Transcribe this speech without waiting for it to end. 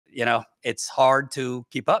it's hard to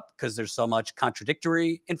keep up because there's so much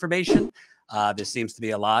contradictory information. There seems to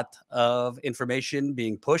be a lot of information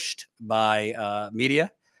being pushed by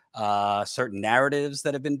media, certain narratives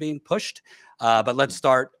that have been being pushed. But let's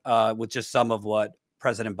start with just some of what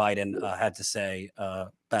President Biden had to say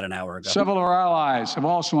about an hour ago. Several of our allies have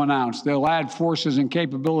also announced they'll add forces and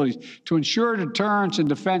capabilities to ensure deterrence and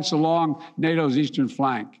defense along NATO's eastern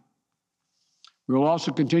flank. We will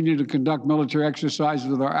also continue to conduct military exercises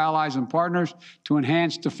with our allies and partners to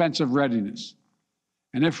enhance defensive readiness.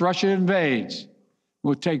 And if Russia invades,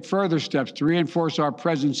 we'll take further steps to reinforce our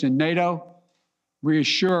presence in NATO,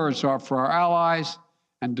 reassure us for our allies,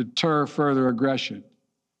 and deter further aggression.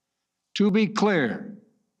 To be clear,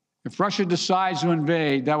 if Russia decides to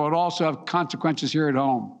invade, that would also have consequences here at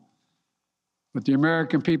home. But the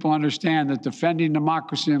American people understand that defending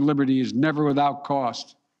democracy and liberty is never without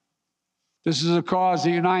cost. This is a cause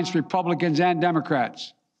that unites Republicans and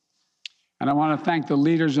Democrats. And I want to thank the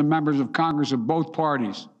leaders and members of Congress of both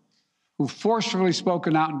parties who've forcefully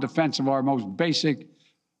spoken out in defense of our most basic,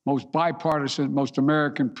 most bipartisan, most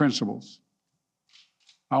American principles.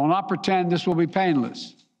 I will not pretend this will be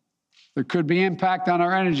painless. There could be impact on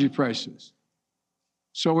our energy prices.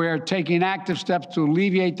 So we are taking active steps to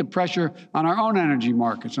alleviate the pressure on our own energy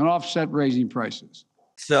markets and offset raising prices.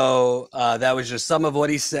 So that was just some of what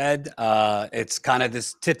he said. It's kind of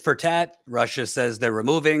this tit for tat. Russia says they're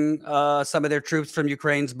removing some of their troops from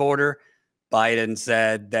Ukraine's border. Biden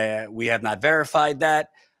said that we have not verified that.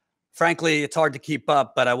 Frankly, it's hard to keep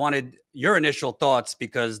up, but I wanted your initial thoughts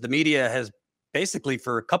because the media has basically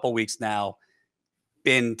for a couple weeks now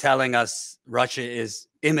been telling us Russia is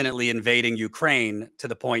imminently invading Ukraine to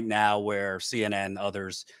the point now where CNN,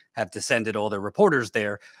 others have descended all their reporters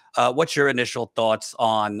there. What's your initial thoughts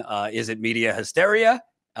on, is it media hysteria?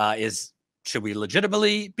 Should we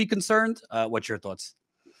legitimately be concerned? What's your thoughts?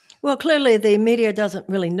 Well, clearly the media doesn't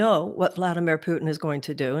really know what Vladimir Putin is going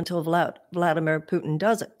to do until Vladimir Putin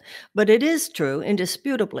does it. But it is true,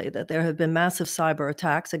 indisputably, that there have been massive cyber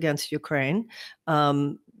attacks against Ukraine.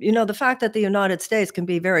 The fact that the United States can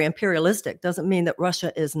be very imperialistic doesn't mean that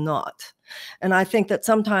Russia is not. And I think that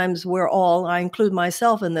sometimes we're all, I include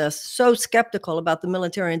myself in this, so skeptical about the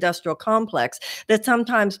military-industrial complex that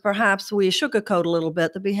sometimes perhaps we sugarcoat a little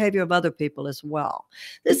bit the behavior of other people as well.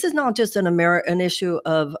 This is not just an issue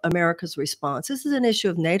of America's response. This is an issue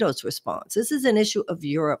of NATO's response. This is an issue of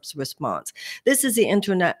Europe's response. This is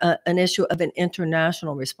an issue of an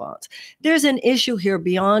international response. There's an issue here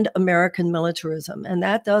beyond American militarism, and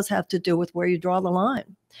that does have to do with where you draw the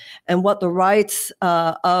line and what the rights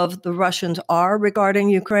of the Russians are regarding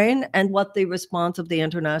Ukraine and what the response of the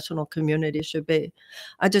international community should be.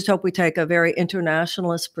 I just hope we take a very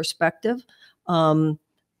internationalist perspective on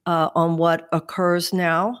what occurs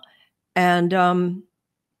now. And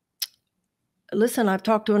listen, I've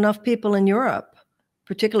talked to enough people in Europe,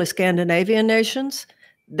 particularly Scandinavian nations.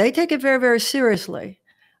 They take it very, very seriously.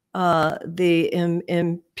 The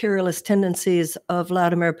imperialist tendencies of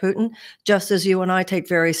Vladimir Putin, just as you and I take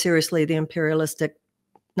very seriously the imperialistic,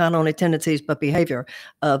 not only tendencies, but behavior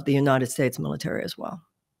of the United States military as well.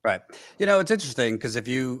 Right. It's interesting because if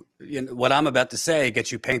what I'm about to say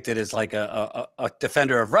gets you painted as like a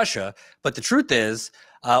defender of Russia. But the truth is,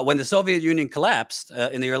 when the Soviet Union collapsed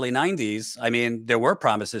in the early 90s, I mean, there were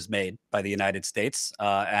promises made by the United States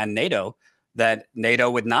and NATO that NATO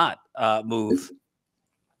would not move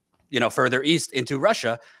further east into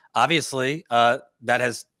Russia. Obviously, that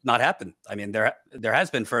has not happened. I mean, there has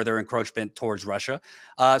been further encroachment towards Russia.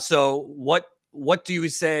 So what do you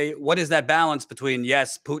say? What is that balance between,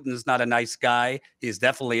 yes, Putin's not a nice guy. He's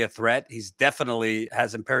definitely a threat. He's definitely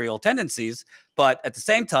has imperial tendencies. But at the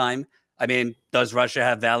same time, I mean, does Russia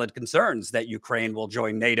have valid concerns that Ukraine will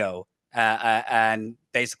join NATO? And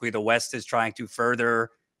basically the West is trying to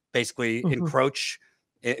further encroach,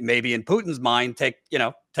 maybe in Putin's mind, take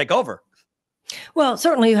over. Well,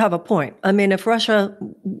 certainly you have a point. I mean, if Russia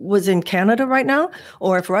was in Canada right now,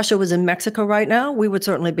 or if Russia was in Mexico right now, we would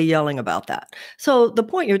certainly be yelling about that. So the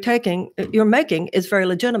point you're making is very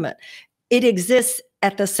legitimate. It exists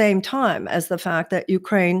at the same time as the fact that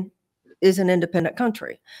Ukraine is an independent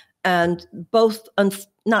country. And both,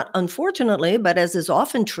 not unfortunately, but as is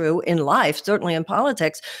often true in life, certainly in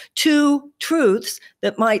politics, two truths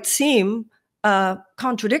that might seem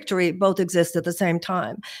contradictory both exist at the same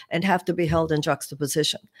time and have to be held in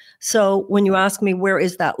juxtaposition. So when you ask me where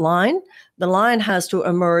is that line, the line has to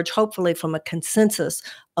emerge hopefully from a consensus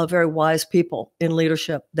of very wise people in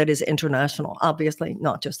leadership that is international, obviously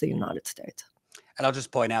not just the United States. And I'll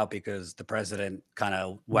just point out, because the president kind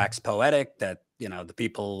of waxed poetic that, the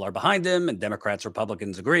people are behind him and Democrats,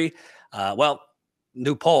 Republicans agree. Well,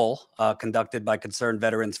 new poll conducted by Concerned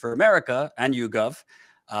Veterans for America and YouGov,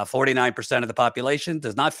 49% of the population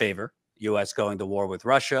does not favor U.S. going to war with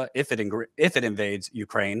Russia if it invades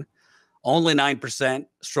Ukraine. Only 9%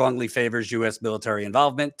 strongly favors U.S. military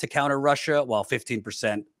involvement to counter Russia, while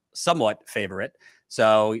 15% somewhat favor it.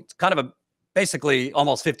 So it's kind of basically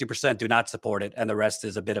almost 50% do not support it, and the rest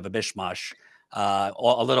is a bit of a mishmash. A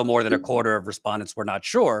little more than a quarter of respondents were not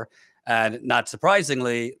sure. And not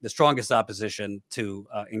surprisingly, the strongest opposition to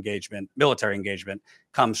military engagement,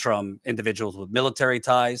 comes from individuals with military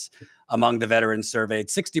ties. Among the veterans surveyed,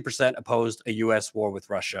 60% opposed a U.S. war with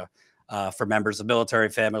Russia. For members of military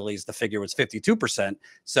families, the figure was 52%.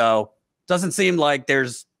 So it doesn't seem like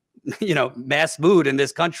there's, mass mood in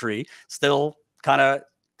this country, still kind of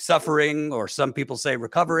suffering, or some people say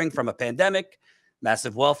recovering from a pandemic,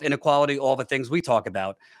 massive wealth inequality, all the things we talk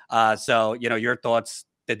about. So, your thoughts.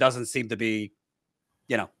 There doesn't seem to be,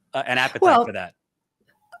 an appetite for that.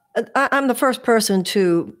 I'm the first person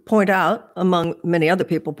to point out, among many other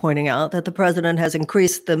people pointing out, that the president has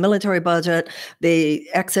increased the military budget. The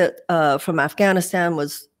exit from Afghanistan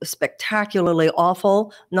was spectacularly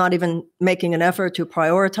awful, not even making an effort to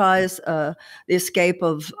prioritize the escape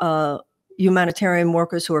of humanitarian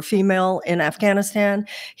workers who are female in Afghanistan.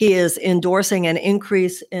 He is endorsing an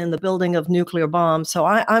increase in the building of nuclear bombs. So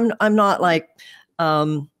I'm not like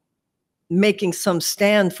making some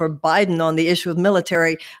stand for Biden on the issue of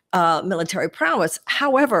military prowess.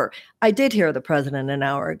 However, I did hear the president an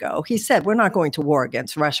hour ago. He said, we're not going to war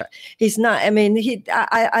against Russia. He's not,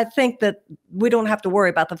 I think that we don't have to worry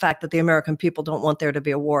about the fact that the American people don't want there to be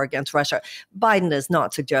a war against Russia. Biden is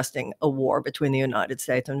not suggesting a war between the United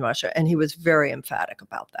States and Russia, and he was very emphatic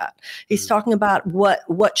about that. He's talking about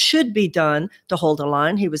what should be done to hold a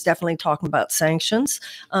line. He was definitely talking about sanctions,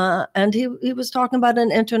 and he was talking about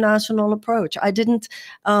an international approach. I didn't,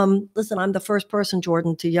 listen, I'm the first person,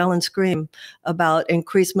 Jordan, to yell and scream about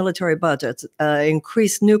increased military budgets,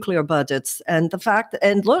 increased nuclear budgets, and the fact,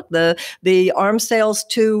 and look, the arms sales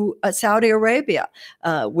to Saudi Arabia,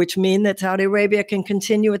 which mean that Saudi Arabia can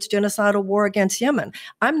continue its genocidal war against Yemen.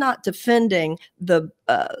 I'm not defending the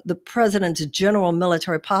president's general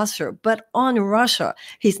military posture, but on Russia,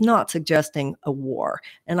 he's not suggesting a war,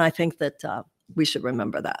 and I think that we should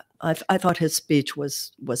remember that. I thought his speech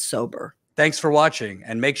was sober. Thanks for watching,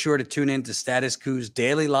 and make sure to tune in to Status Coup's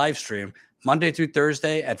daily live stream Monday through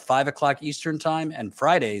Thursday at 5 o'clock Eastern Time and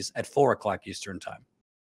Fridays at 4 o'clock Eastern Time.